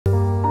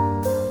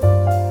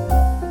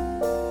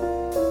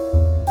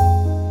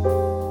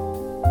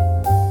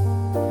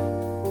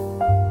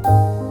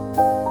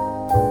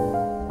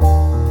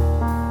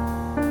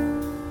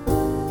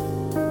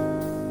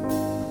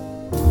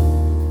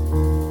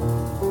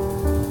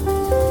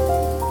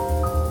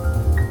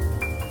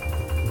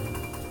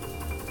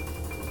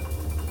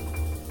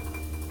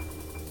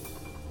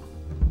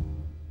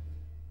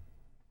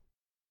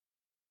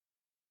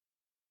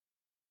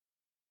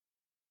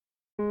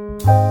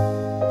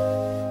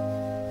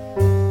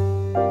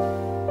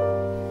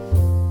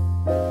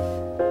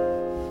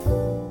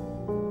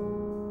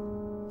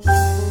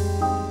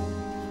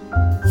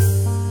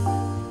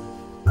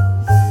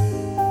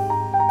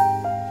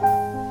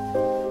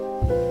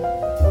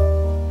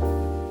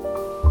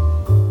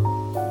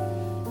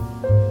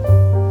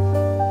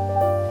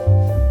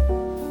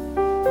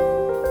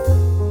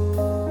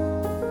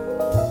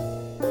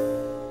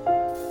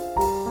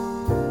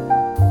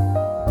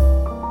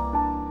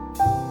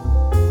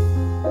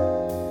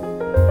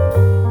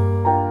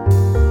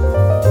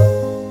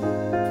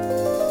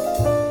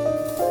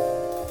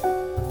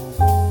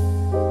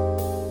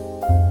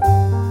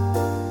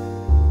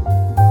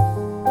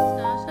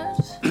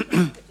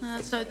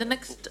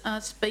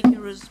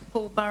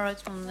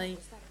Burrows from the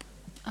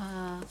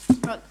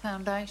Stroke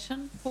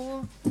Foundation.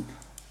 Paul,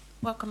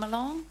 welcome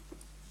along.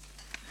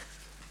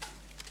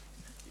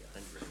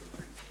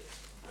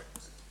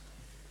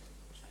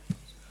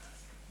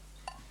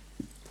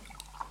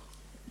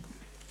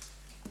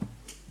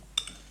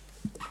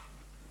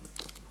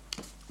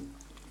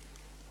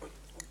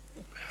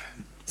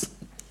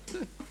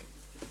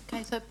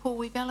 Okay, so Paul,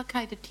 we've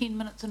allocated 10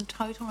 minutes in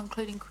total,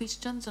 including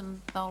questions,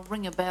 and they'll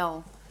ring a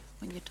bell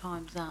when your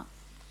time's up.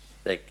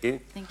 Thank you.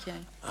 Thank you.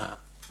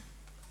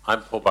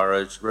 I'm Paul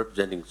Burrows,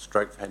 representing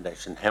Stroke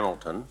Foundation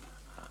Hamilton.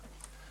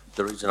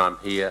 The reason I'm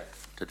here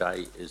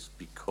today is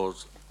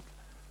because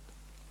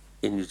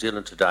in New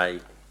Zealand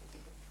today,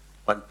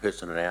 one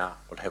person an hour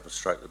would have a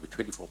stroke. There'll be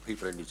 24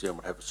 people in New Zealand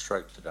would have a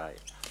stroke today.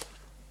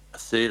 A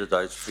third of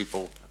those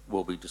people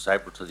will be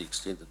disabled to the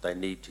extent that they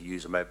need to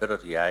use a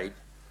mobility aid,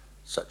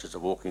 such as a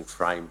walking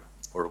frame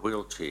or a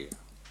wheelchair.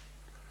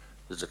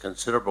 There's a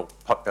considerable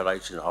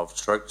population of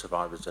stroke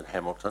survivors in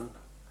Hamilton,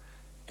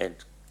 and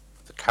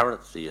the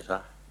current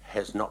theatre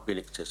has not been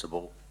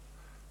accessible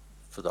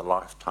for the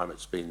lifetime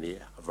it's been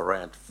there, of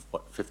around,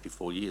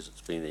 54 years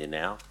it's been there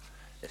now.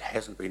 It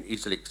hasn't been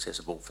easily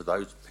accessible for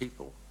those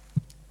people,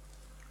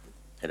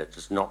 and it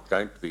is not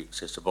going to be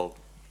accessible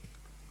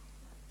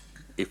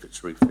if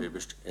it's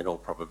refurbished in all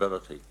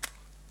probability.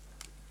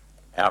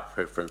 Our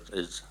preference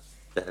is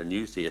that a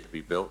new theatre be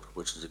built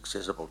which is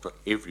accessible to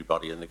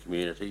everybody in the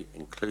community,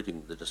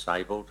 including the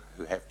disabled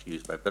who have to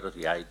use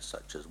mobility aids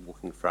such as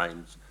walking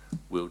frames,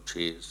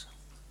 wheelchairs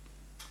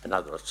and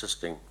other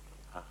assisting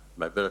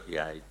mobility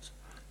aids.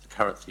 The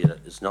current theatre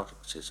is not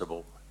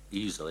accessible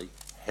easily,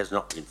 has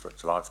not been for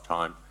its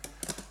lifetime.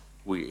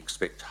 We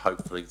expect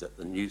hopefully that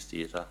the new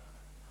theatre,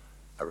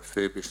 a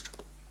refurbished,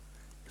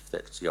 if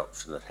that's the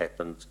option that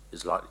happens,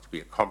 is likely to be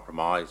a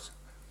compromise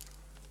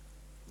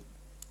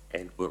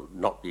and will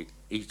not be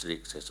easily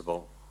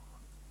accessible.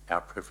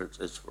 Our preference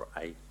is for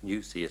a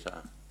new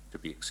theatre to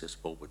be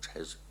accessible which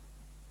has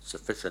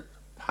sufficient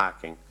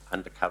parking,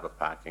 undercover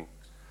parking,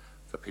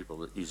 for people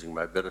that using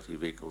mobility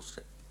vehicles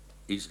to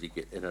easily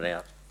get in and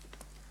out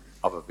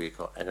of a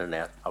vehicle and in and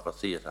out of a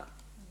theatre.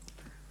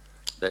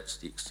 That's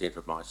the extent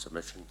of my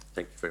submission.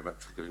 Thank you very much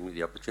for giving me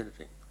the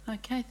opportunity.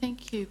 Okay,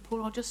 thank you,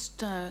 Paul. I'll just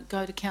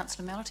go to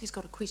Councillor Mallet. He's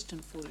got a question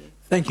for you.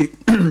 Thank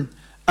you.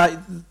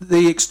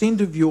 The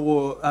extent of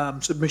your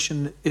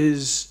submission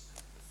is,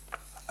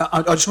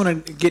 I just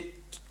want to get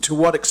to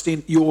what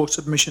extent your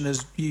submission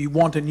is you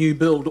want a new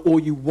build, or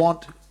you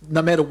want,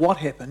 no matter what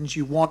happens,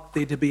 you want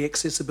there to be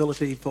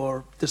accessibility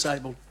for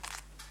disabled.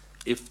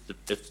 If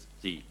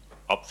the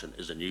option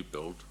is a new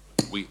build,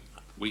 we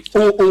think,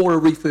 or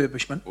a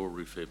refurbishment. Or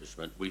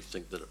refurbishment, we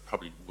think that it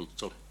probably will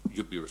still,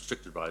 you'll be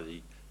restricted by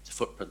the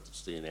footprint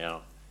that's there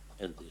now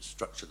and the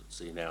structure that's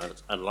there now, and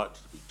it's unlikely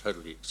to be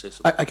totally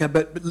accessible. Okay,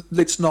 but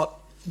let's not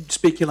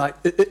speculate.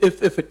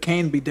 If it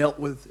can be dealt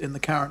with in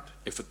the current...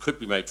 If it could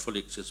be made fully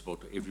accessible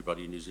to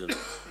everybody in New Zealand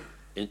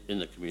in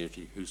the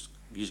community who's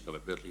using a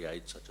mobility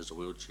aid such as a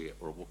wheelchair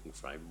or a walking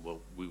frame,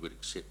 well, we would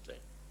accept that.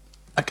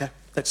 Okay,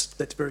 that's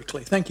very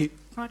clear. Thank you.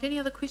 Right, any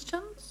other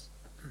questions?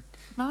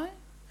 No?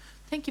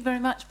 Thank you very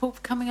much, Paul,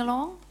 for coming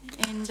along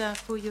and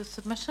for your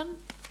submission.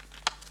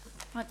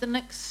 Right, the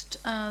next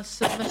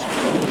submission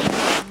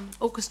is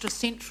Orchestra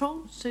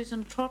Central,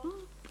 Susan Trodden.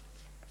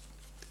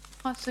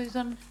 Hi,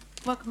 Susan.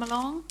 Welcome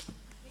along.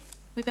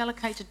 We've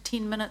allocated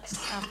 10 minutes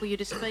for you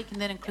to speak,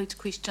 and that includes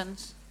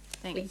questions.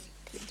 Thanks.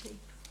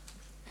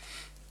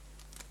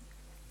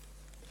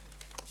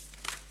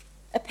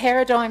 A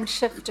paradigm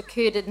shift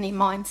occurred in the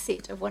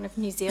mindset of one of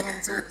New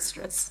Zealand's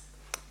orchestras.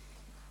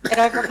 At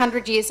over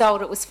 100 years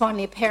old, it was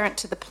finally apparent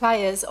to the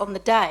players on the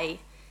day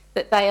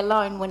that they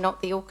alone were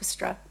not the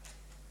orchestra.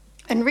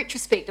 In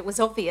retrospect, it was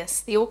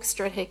obvious the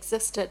orchestra had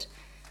existed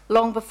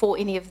long before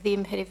any of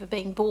them had ever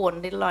been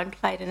born, let alone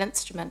played an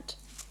instrument,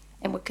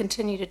 and would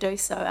continue to do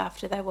so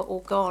after they were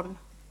all gone.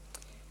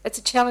 It's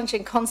a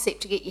challenging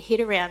concept to get your head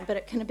around, but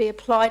it can be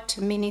applied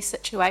to many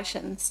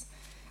situations.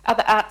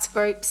 Other arts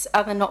groups,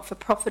 other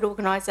not-for-profit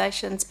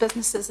organisations,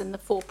 businesses in the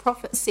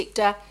for-profit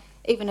sector,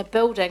 even a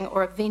building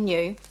or a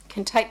venue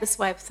can take this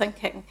way of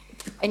thinking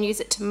and use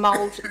it to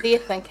mould their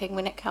thinking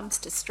when it comes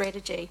to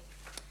strategy.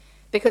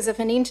 Because if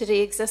an entity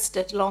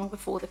existed long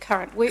before the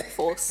current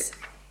workforce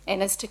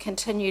and is to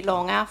continue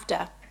long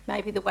after,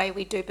 maybe the way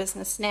we do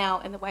business now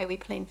and the way we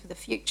plan for the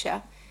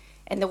future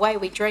and the way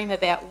we dream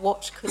about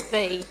what could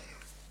be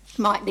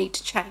might need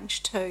to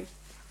change too.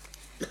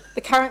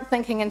 The current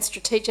thinking in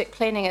strategic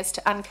planning is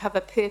to uncover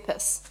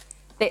purpose.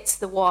 That's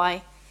the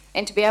why.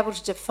 And to be able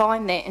to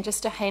define that in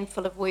just a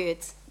handful of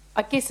words.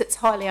 I guess it's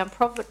highly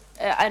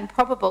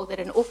improbable that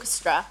an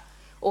orchestra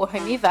or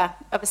whomever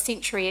of a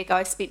century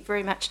ago spent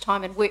very much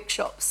time in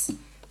workshops,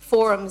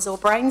 forums or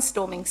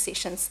brainstorming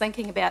sessions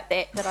thinking about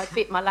that I'd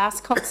bet my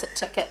last concert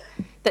ticket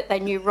that they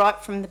knew right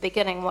from the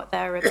beginning what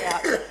they were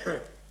about.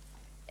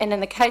 And in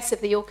the case of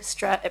the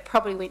orchestra, it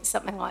probably went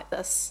something like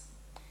this.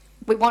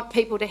 We want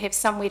people to have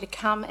somewhere to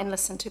come and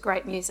listen to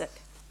great music.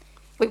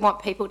 We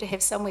want people to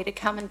have somewhere to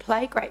come and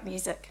play great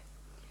music.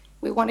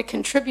 We want to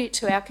contribute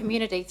to our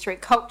community through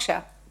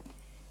culture.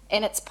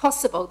 And it's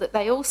possible that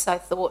they also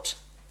thought,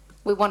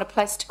 we want a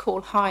place to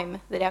call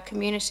home that our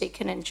community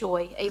can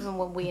enjoy even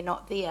when we're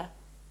not there.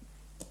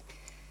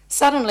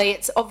 Suddenly,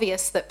 it's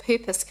obvious that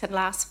purpose can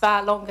last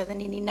far longer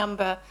than any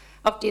number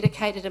of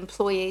dedicated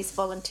employees,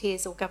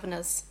 volunteers or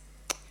governors.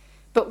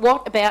 But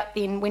what about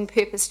then when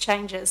purpose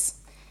changes?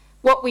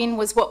 What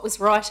was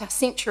right a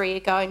century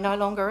ago no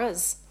longer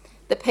is.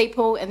 The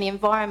people and the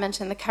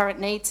environment and the current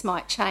needs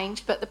might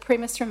change, but the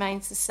premise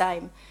remains the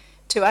same: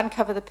 to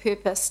uncover the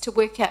purpose, to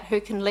work out who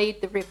can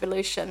lead the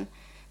revolution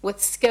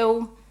with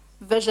skill,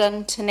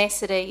 vision,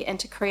 tenacity, and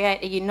to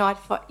create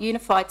a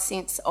unified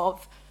sense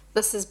of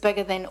this is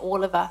bigger than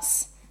all of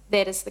us.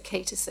 That is the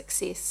key to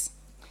success.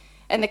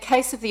 In the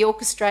case of the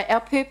orchestra,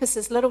 our purpose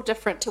is little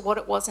different to what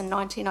it was in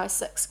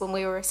 1906 when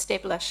we were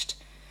established,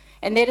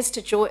 and that is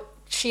to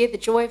share the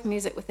joy of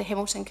music with the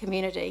Hamilton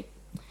community.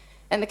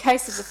 In the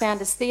case of the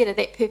Founders Theatre,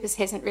 that purpose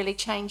hasn't really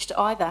changed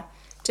either: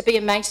 to be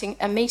a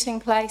meeting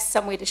place,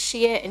 somewhere to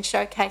share and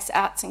showcase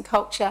arts and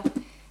culture,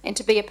 and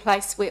to be a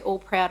place we're all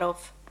proud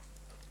of.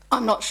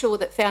 I'm not sure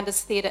that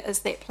Founders Theatre is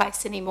that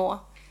place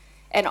anymore.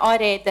 And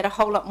I'd add that a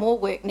whole lot more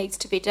work needs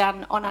to be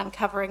done on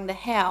uncovering the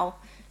how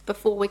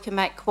before we can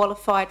make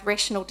qualified,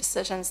 rational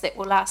decisions that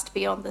will last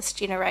beyond this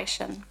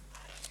generation.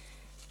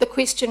 The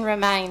question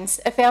remains,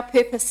 if our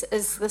purpose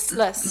is this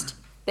list,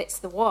 that's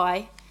the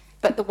why,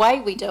 but the way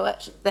we do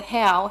it, the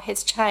how,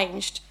 has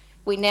changed,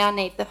 we now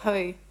need the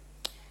who.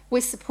 We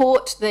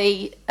support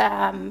the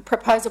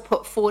proposal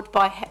put forward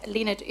by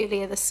Leonard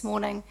earlier this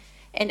morning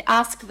and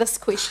ask this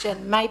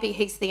question. Maybe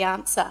he's the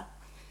answer,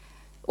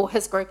 or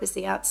his group is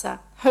the answer.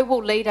 Who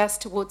will lead us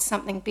towards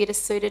something better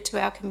suited to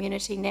our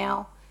community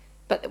now,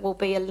 but that will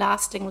be a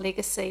lasting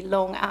legacy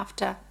long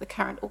after the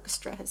current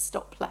orchestra has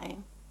stopped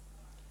playing?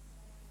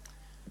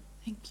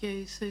 Thank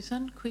you,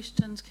 Susan.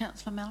 Questions,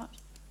 Councillor Mallett?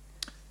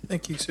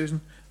 Thank you,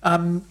 Susan.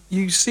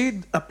 You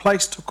said a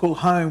place to call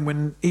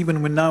home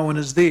even when no one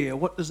is there.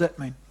 What does that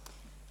mean?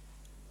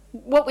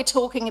 What we're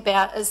talking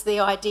about is the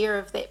idea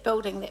of that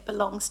building that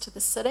belongs to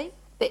the city,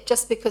 that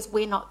just because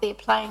we're not there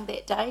playing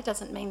that day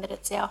doesn't mean that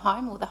it's our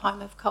home or the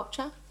home of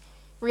culture.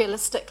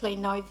 Realistically,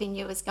 no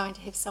venue is going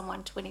to have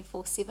someone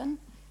 24/7,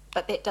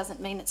 but that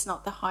doesn't mean it's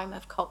not the home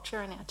of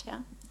culture in our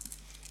town.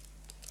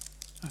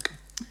 Okay.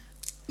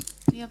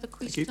 Any other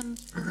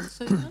questions,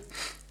 Susan?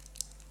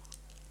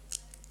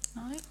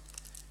 No?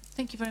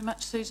 Thank you very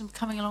much, Susan, for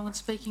coming along and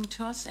speaking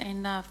to us,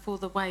 and for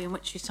the way in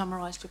which you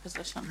summarised your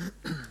position.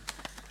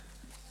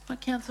 Right,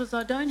 councillors,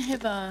 I don't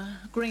have a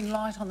green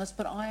light on this,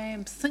 but I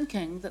am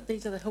thinking that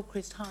these are the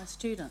Hillcrest High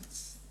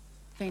students.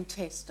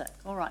 Fantastic.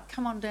 All right,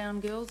 come on down,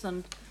 girls,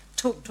 and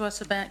talk to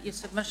us about your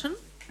submission.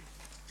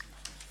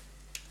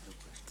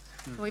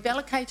 We've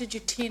allocated you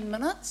 10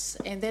 minutes,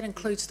 and that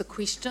includes the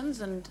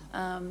questions, and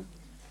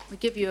we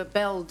give you a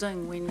bell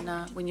ding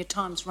when your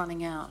time's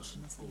running out.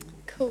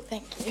 Cool,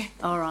 thank you.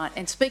 All right,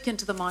 and speak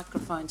into the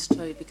microphones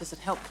too, because it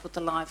helps with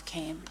the live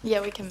cam.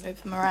 Yeah, we can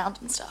move them around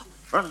and stuff.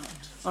 Brilliant.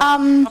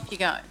 Right, off you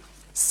go.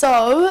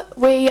 So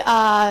we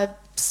are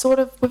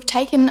we've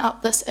taken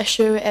up this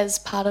issue as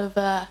part of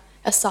a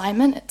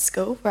assignment at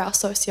school for our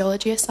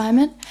sociology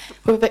assignment.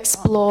 We've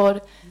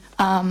explored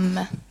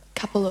a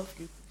couple of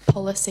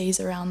policies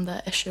around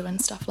the issue and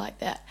stuff like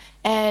that.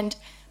 And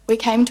we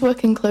came to a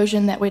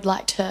conclusion that we'd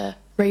like to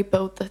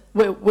rebuild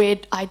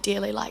we'd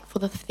ideally like for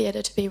the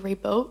theatre to be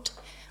rebuilt.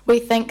 We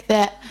think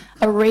that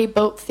a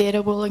rebuilt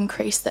theatre will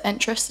increase the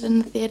interest in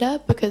the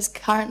theatre, because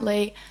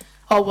currently,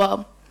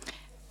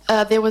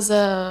 there was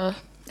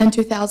in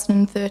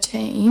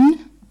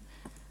 2013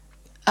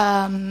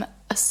 a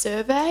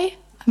survey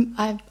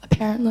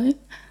apparently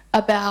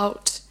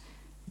about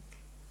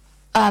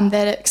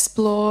that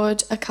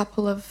explored a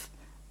couple of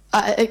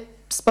it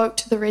spoke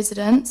to the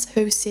residents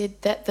who said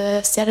that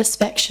the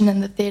satisfaction in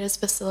the theatre's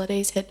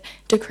facilities had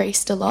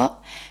decreased a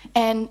lot,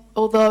 and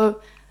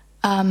although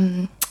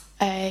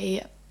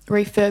a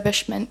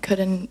refurbishment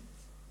couldn't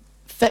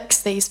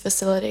fix these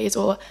facilities,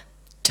 or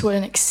to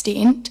an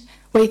extent,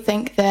 we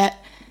think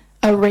that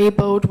a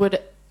rebuild would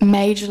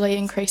majorly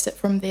increase it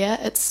from there.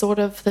 It's sort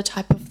of the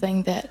type of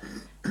thing that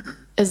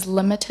is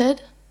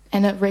limited,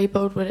 and a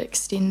rebuild would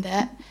extend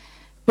that.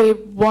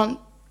 We'd want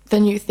a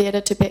new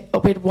theatre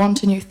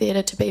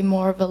to be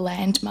more of a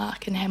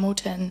landmark in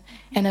Hamilton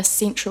and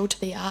essential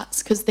to the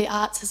arts, because the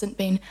arts hasn't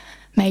been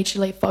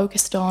majorly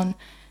focused on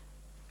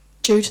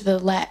due to the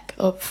lack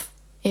of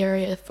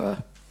area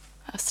for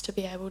us to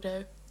be able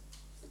to.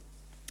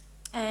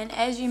 And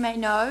as you may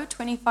know,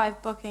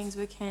 25 bookings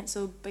were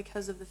cancelled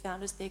because of the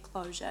Founders Theatre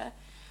closure.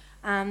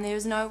 There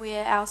was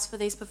nowhere else for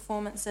these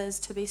performances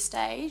to be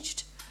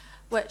staged,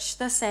 which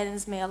this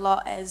saddens me a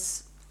lot,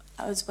 as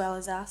well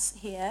as us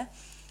here,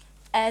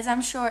 as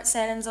I'm sure it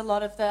saddens a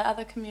lot of the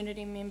other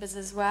community members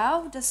as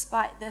well.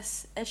 Despite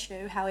this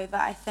issue, however,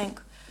 I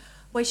think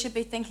we should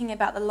be thinking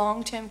about the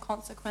long-term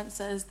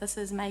consequences this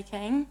is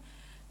making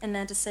in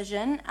a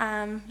decision.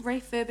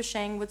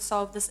 Refurbishing would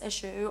solve this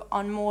issue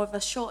on more of a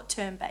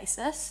short-term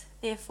basis,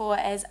 therefore,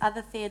 as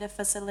other theatre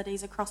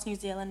facilities across New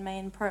Zealand may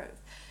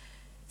improve,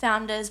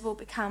 Founders will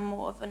become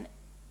more of an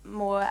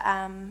more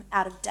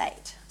out of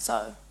date.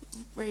 So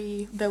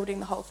rebuilding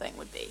the whole thing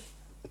would be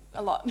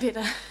a lot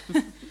better.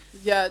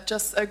 Yeah,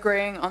 just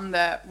agreeing on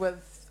that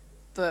with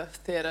the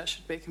theatre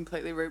should be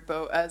completely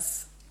rebuilt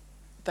as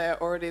they are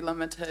already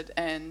limited,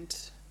 and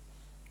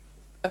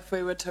if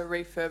we were to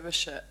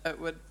refurbish it, it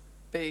would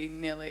be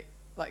nearly,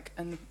 like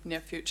in the near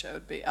future, it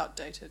would be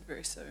outdated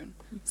very soon.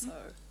 So,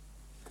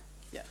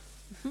 yeah.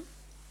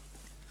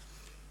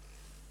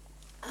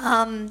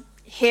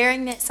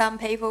 Hearing that some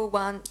people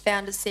want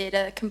Founders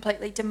Theatre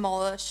completely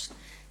demolished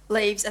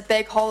leaves a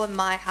big hole in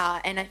my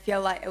heart, and I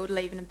feel like it would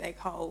leave a big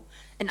hole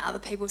in other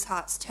people's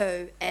hearts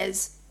too.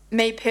 As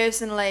me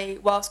personally,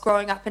 whilst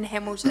growing up in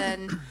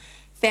Hamilton,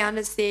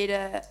 Founders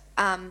Theatre,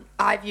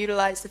 I've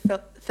utilised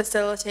the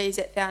facilities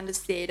at Founders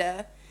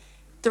Theatre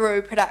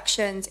through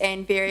productions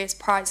and various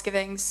prize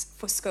givings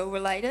for school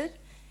related.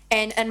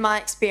 And in my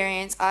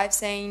experience, I've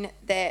seen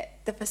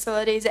that the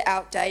facilities are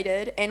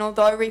outdated, and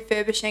although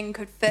refurbishing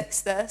could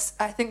fix this,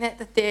 I think that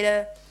the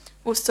theatre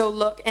will still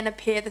look and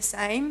appear the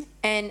same,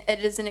 and it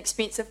is an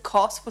expensive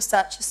cost for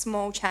such a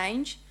small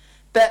change.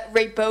 But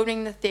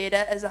rebuilding the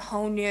theatre is a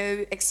whole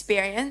new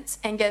experience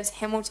and gives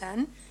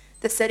Hamilton,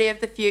 the city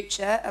of the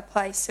future, a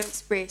place to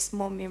express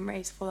more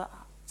memories for the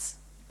arts.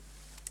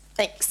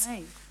 Thanks.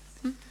 Okay.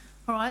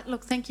 All right,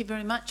 look, thank you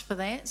very much for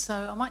that.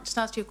 So I might just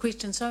ask you a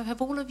question. So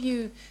have all of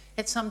you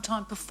at some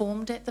time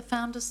performed at the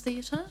Founders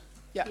Theatre?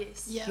 Yeah.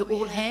 Yes. Yeah, You we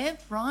all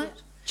have, right?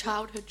 Yeah.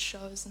 Childhood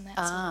shows and that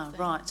sort of thing.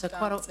 Right. So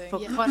Dancing. for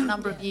Yeah. quite a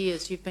number of Yeah.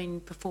 years you've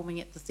been performing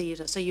at the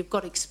theatre. So you've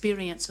got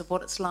experience of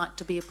what it's like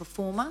to be a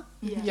performer,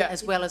 Yeah.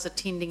 as well as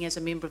attending as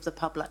a member of the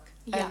public.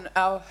 Yeah, And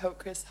our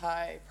Hillcrest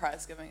High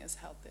prize giving is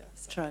held there.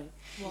 So. True.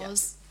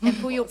 was. And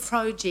for your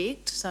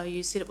project, so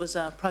you said it was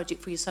a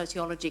project for your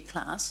sociology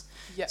class.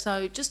 Yeah.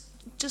 So just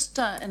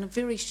in a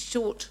very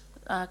short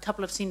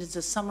couple of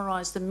sentences,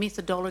 summarise the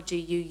methodology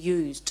you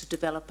used to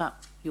develop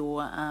up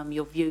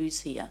your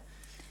views here.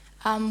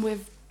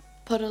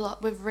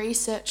 We've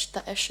researched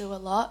the issue a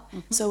lot,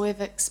 so we've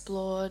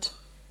explored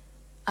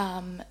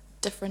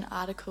different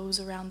articles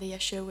around the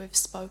issue. We've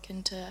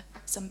spoken to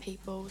some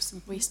people.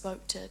 We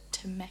spoke to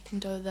Tim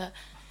McIndoe, the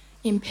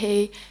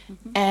MP,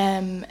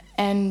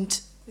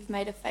 and We've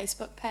made a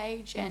Facebook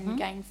page and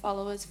gained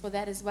followers for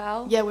that as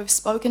well. yeah, we've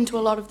spoken to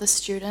a lot of the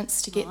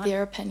students to get Right.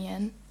 their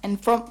opinion,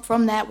 and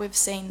from that we've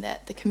seen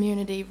that the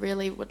community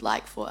really would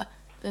like for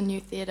the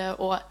new theatre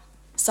or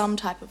some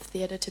type of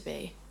theatre to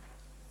be.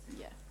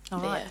 All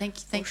right, there,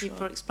 thank you for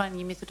for sure. explaining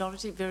your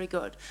methodology. Very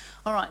good.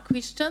 All right,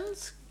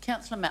 questions?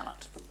 Councillor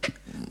Mallett.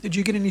 Did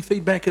you get any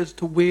feedback as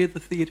to where the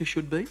theatre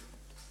should be?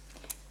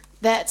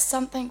 That's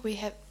something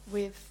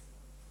we've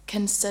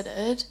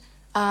considered.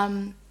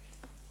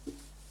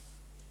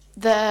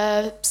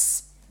 The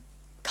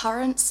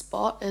current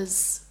spot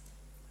is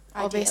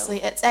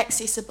obviously it's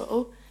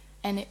accessible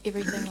and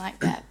everything like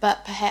that,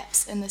 but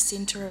perhaps in the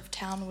centre of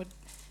town would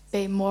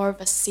be more of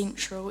a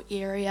central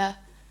area,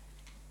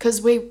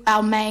 because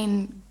our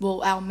main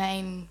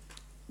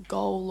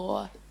goal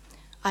or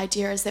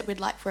idea is that we'd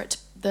like for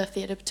the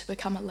theatre to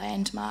become a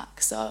landmark.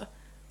 So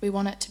we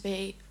want it to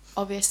be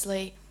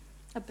obviously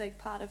A big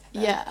part of a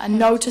Hamilton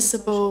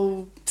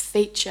noticeable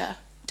feature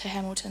to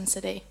Hamilton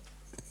City.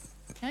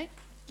 Okay.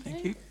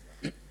 Thank you.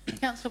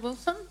 Councillor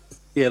Wilson.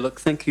 Yeah, look,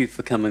 thank you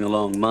for coming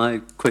along.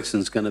 My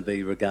question's going to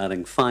be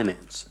regarding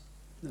finance,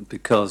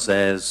 because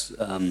as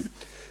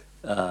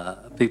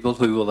people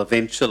who will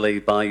eventually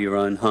buy your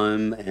own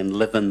home and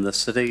live in the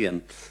city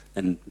and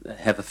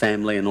have a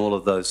family and all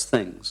of those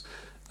things,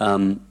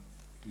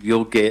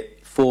 you'll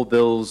get 4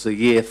 bills a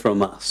year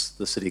from us,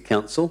 the City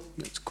Council.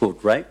 It's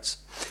called rates.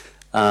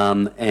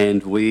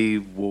 And we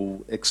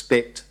will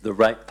expect the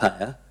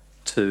ratepayer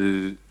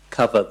to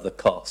cover the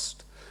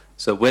cost.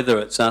 So whether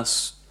it's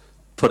us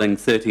putting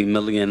 30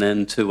 million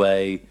into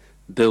a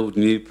build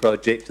new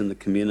project and the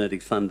community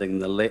funding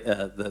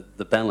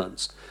the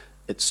balance,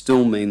 it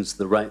still means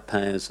the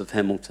ratepayers of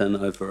Hamilton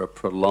over a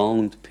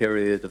prolonged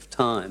period of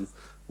time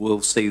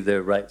will see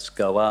their rates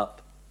go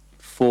up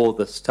for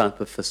this type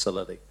of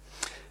facility.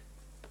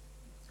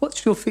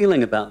 What's your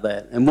feeling about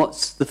that, and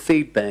what's the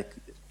feedback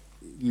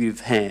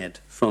you've had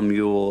from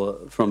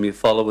your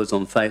followers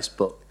on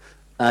Facebook?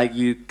 Are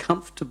you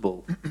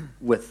comfortable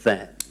with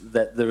that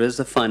there is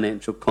a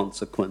financial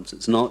consequence?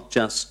 It's not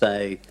just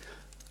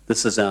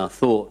this is our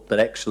thought, but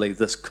actually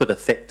this could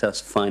affect us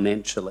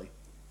financially.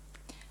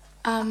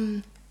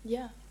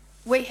 Yeah.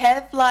 We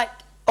have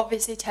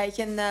obviously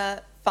taken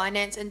the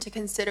finance into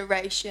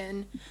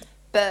consideration,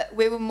 but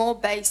we were more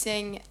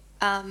basing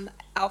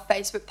our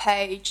Facebook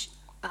page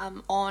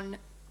on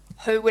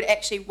who would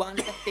actually want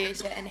a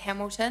theatre in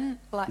Hamilton.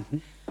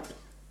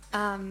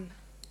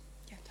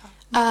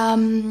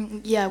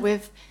 Yeah,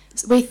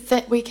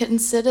 we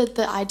considered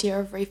the idea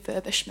of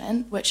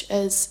refurbishment, which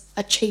is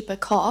a cheaper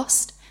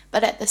cost,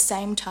 but at the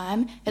same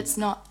time, it's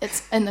in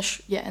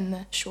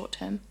the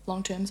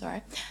long term,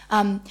 sorry.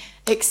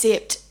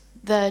 Except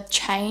the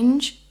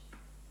change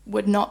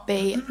would not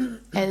be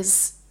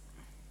as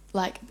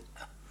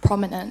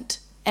prominent,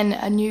 and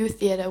a new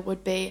theatre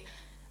would be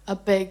a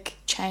big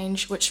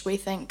change, which we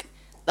think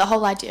the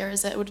whole idea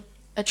is it would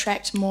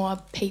attract more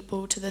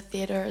people to the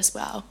theatre as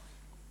well.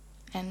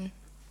 And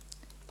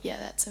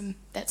yeah,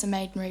 that's a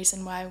main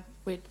reason why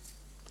we'd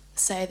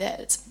say that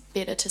it's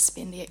better to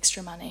spend the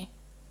extra money.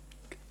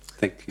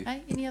 Thank you.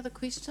 Okay, any other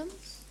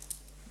questions?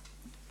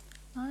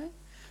 No?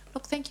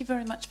 Look, thank you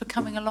very much for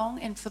coming along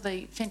and for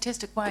the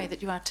fantastic way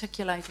that you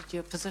articulated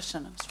your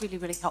position. It was really,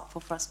 really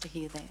helpful for us to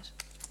hear that.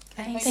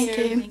 Okay, Thank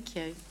you. Thank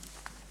you.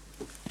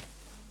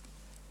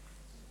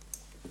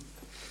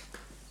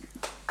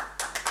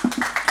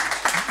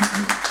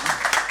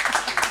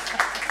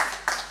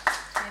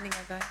 Standing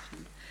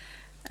ovation.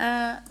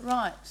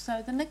 Right,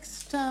 so the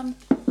next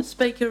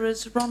speaker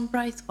is Ron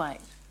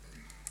Braithwaite.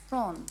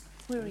 Ron,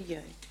 where are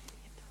you?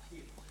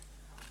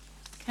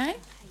 Okay,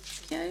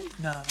 thank you.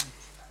 No,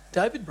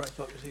 David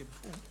Braithwaite was here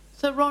before.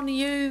 So Ron,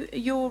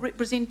 you're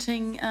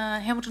representing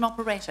Hamilton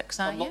Operatics,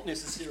 are I'm you? not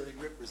necessarily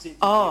representing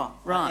Oh, them.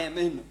 right. I am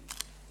in them.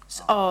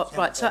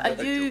 Right, so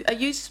are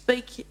you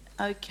speaking,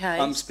 okay.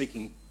 I'm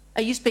speaking.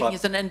 Are you speaking But-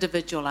 as an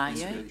individual, are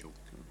you? Individual.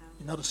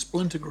 You're not a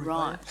splinter group,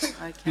 are Right, you?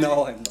 okay.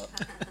 No, I'm not.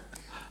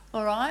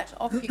 All right,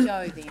 off you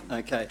go then.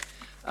 Okay.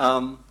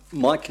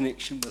 My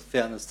connection with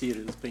Founders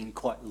Theatre has been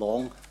quite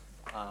long.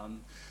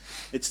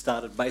 It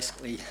started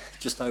basically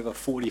just over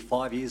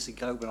 45 years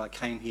ago when I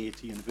came here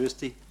to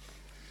university.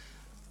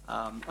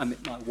 I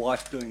met my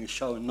wife doing a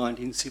show in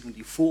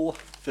 1974,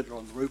 Fiddler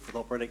on the Roof with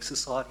Operatic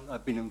Society.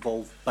 I've been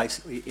involved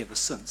basically ever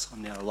since.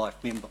 I'm now a life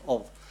member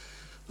of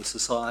the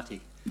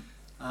society.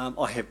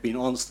 I have been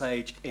on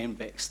stage and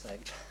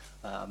backstage.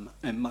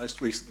 And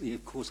most recently,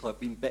 of course, I've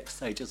been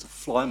backstage as a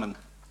flyman,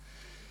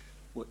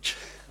 which,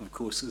 of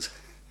course, is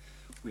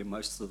where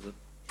most of the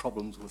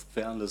problems with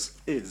Founders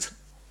is.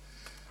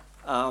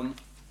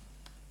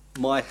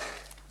 My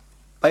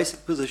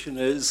basic position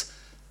is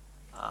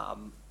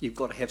you've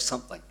got to have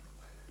something.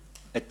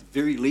 At the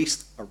very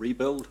least, a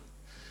rebuild,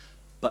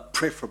 but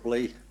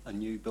preferably a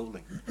new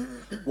building.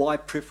 Why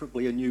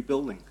preferably a new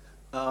building?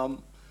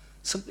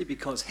 Simply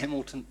because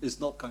Hamilton is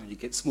not going to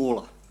get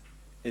smaller.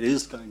 It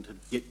is going to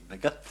get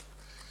bigger.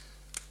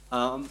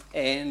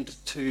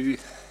 And to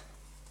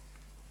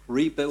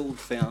rebuild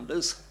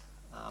Founders,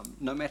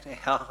 no matter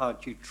how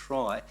hard you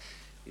try,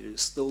 it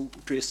is still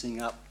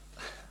dressing up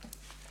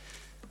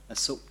a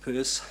silk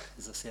purse,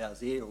 as I say,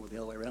 there, or the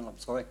other way around, I'm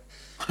sorry,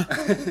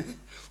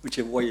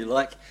 whichever way you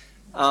like.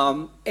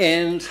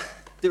 And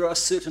there are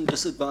certain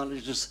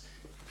disadvantages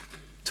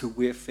to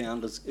where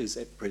Founders is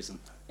at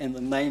present. And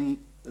the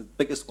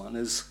biggest one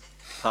is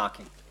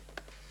parking.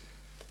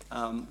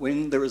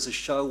 When there is a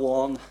show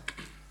on,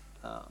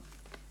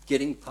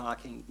 getting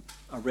parking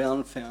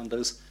around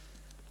Founders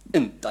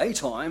in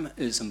daytime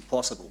is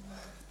impossible.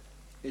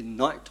 In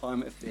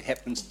nighttime, if there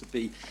happens to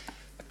be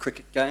a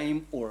cricket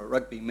game or a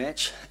rugby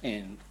match,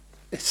 and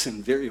it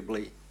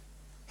invariably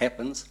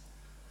happens,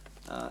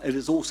 it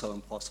is also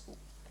impossible.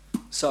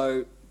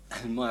 So,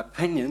 in my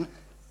opinion,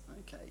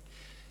 okay,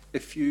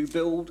 if you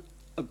build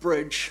a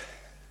bridge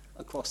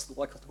across the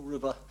Waikato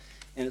River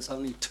and it's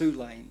only 2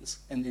 lanes,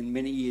 and then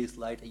many years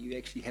later you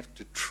actually have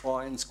to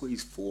try and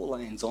squeeze 4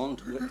 lanes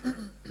onto it,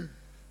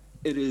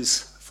 it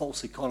is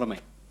false economy.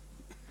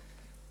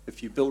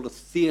 If you build a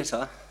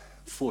theatre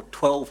for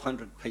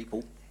 1,200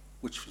 people,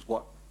 which is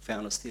what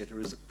Founders Theatre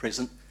is at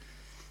present,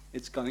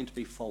 it's going to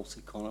be false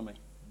economy.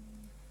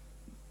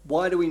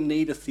 Why do we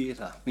need a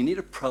theatre? We need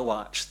a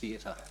pro-arch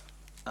theatre.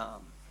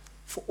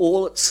 For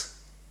all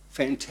its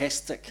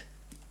fantastic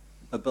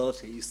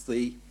abilities,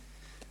 the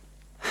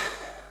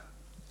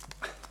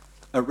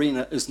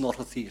arena is not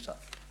a theatre.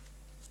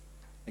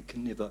 It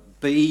can never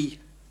be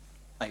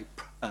a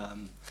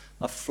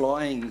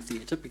flying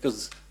theatre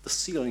because the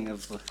ceiling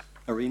of the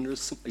arena is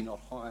simply not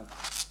high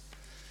enough.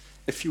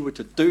 If you were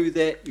to do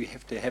that, you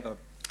have to have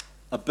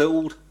a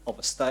build of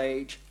a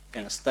stage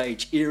and a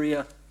stage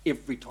area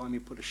every time you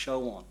put a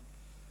show on.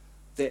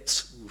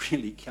 That's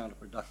really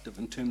counterproductive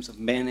in terms of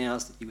man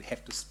hours that you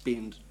have to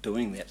spend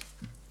doing that.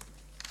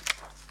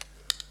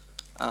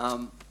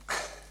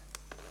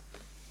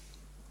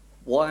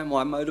 Why am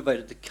I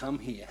motivated to come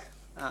here?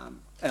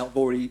 I've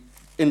already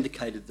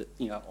indicated that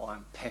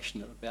I'm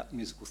passionate about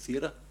musical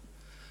theatre,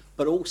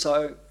 but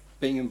also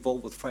being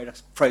involved with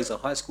Fraser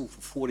High School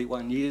for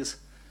 41 years.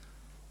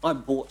 I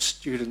brought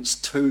students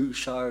to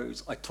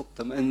shows, I took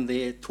them in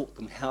there, taught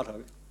them how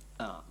to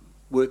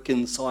work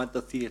inside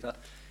the theatre,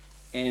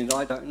 and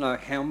I don't know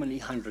how many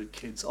hundred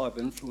kids I've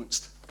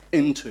influenced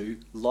into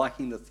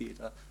liking the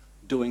theatre,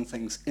 doing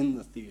things in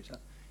the theatre,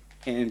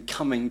 and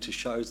coming to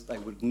shows that they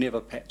would never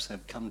perhaps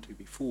have come to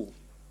before.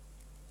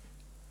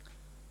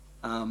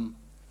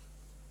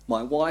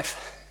 My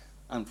wife,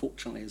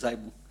 unfortunately, is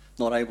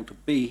not able to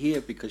be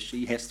here because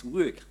she has to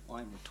work.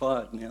 I'm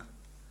retired now.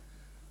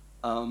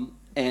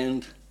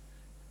 And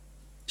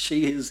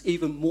she is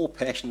even more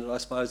passionate, I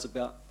suppose,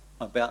 about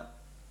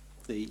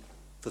the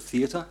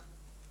theatre.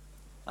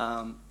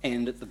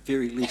 And at the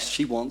very least,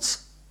 she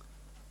wants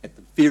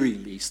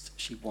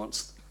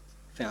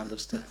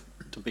Founders to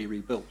be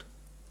rebuilt.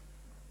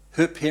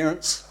 Her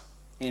parents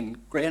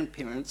and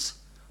grandparents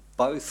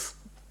both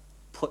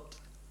put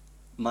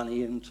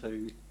money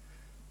into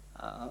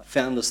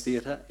Founders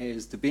Theatre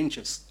as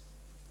debentures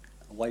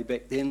way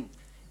back then,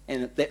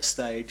 and at that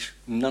stage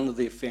none of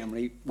their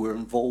family were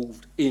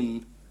involved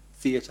in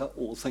theatre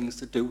or things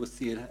to do with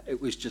theatre. It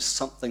was just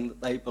something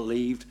that they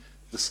believed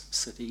this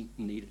city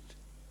needed.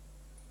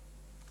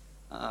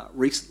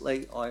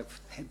 Recently I've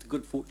had the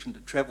good fortune to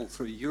travel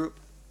through Europe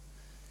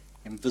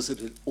and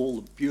visited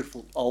all the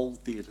beautiful old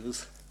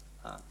theatres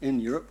in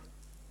Europe,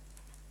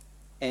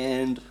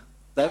 and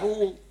they've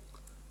all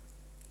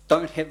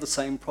don't have the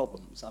same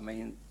problems. I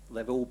mean,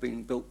 they've all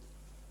been built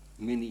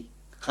many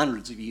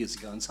hundreds of years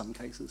ago in some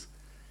cases,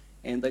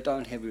 and they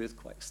don't have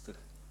earthquakes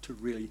to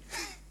really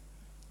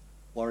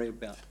worry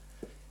about.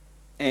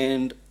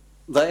 And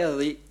they are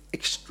the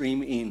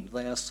extreme end.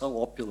 They are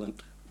so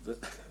opulent that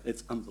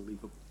it's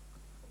unbelievable.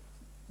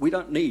 We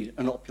don't need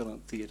an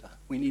opulent theatre.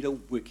 We need a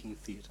working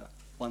theatre,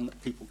 one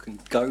that people can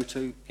go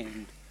to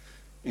and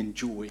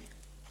enjoy.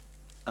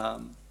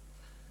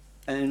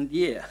 And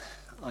yeah,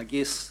 I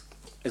guess,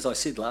 as I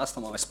said last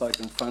time I spoke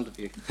in front of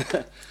you,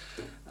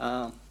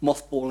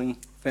 mothballing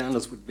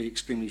Founders would be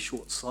extremely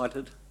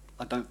short-sighted.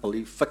 I don't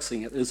believe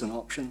fixing it is an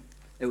option.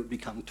 It would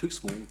become too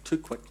small too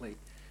quickly,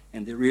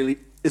 and there really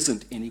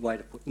isn't any way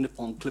to put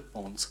nip-on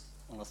clip-ons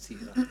on a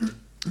theatre.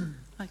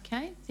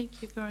 Okay,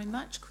 thank you very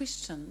much.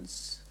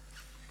 Questions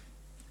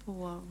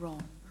for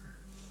Ron?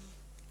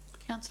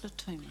 Councillor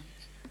Tooman.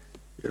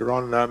 Yeah,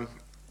 Ron,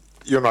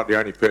 you're not the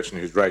only person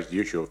who's raised the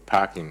issue of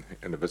parking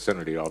in the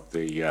vicinity of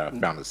the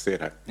Founders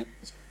Theatre.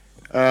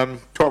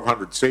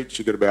 1,200 seats,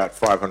 you get about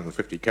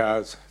 550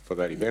 cars for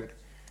that event.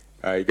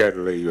 You go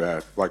to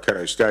the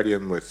Waikato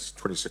Stadium with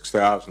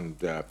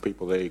 26,000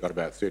 people there, you've got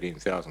about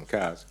 13,000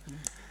 cars.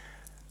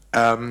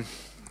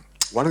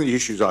 One of the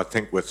issues I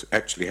think with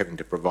actually having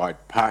to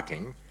provide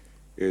parking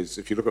is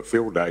if you look at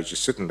field days, you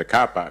sit in the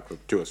car park for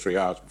 2 or 3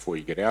 hours before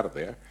you get out of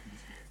there.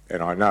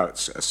 And I know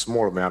it's a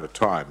small amount of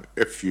time.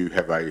 If you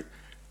have a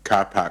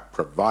car park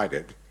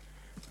provided,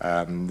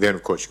 then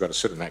of course you've got to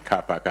sit in that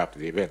car park after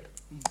the event.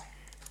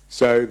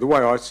 So the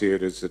way I see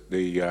it is that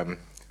the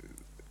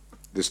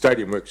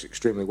stadium works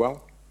extremely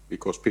well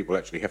because people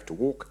actually have to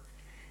walk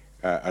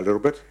a little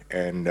bit,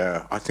 and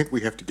I think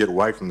we have to get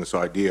away from this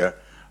idea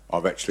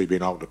of actually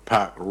being able to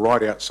park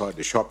right outside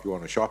the shop you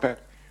want to shop at,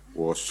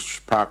 or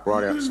park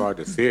right outside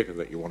the theatre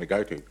that you want to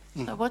go to.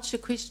 So what's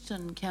your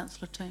question,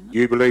 Councillor Tooman? Do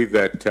you believe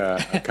that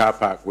a car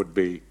park would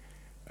be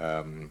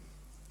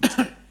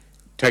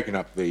taking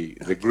up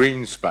the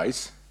green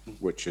space,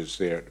 which is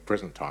there at the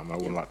present time? I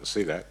wouldn't like to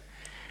see that.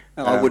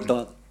 I would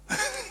not.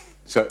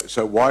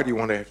 So why do you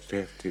want to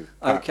have to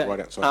park right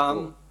outside the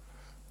door?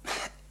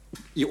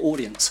 Your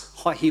audience,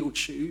 high-heeled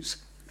shoes,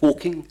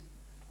 walking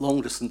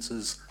long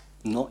distances,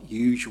 not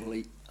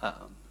usually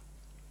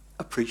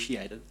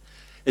appreciated.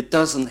 It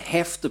doesn't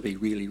have to be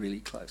really, really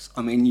close.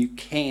 I mean, you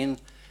can,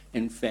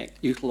 in fact,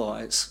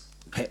 utilise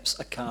perhaps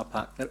a car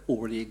park that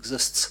already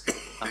exists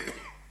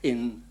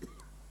in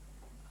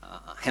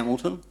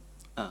Hamilton,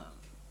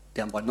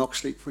 down by Knox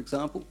Street, for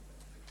example.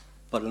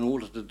 But in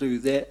order to do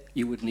that,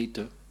 you would need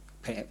to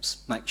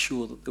perhaps make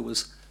sure that there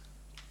was,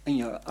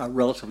 a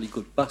relatively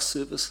good bus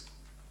service.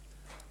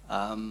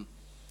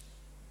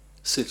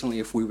 Certainly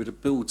if we were to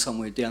build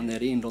somewhere down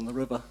that end on the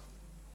river,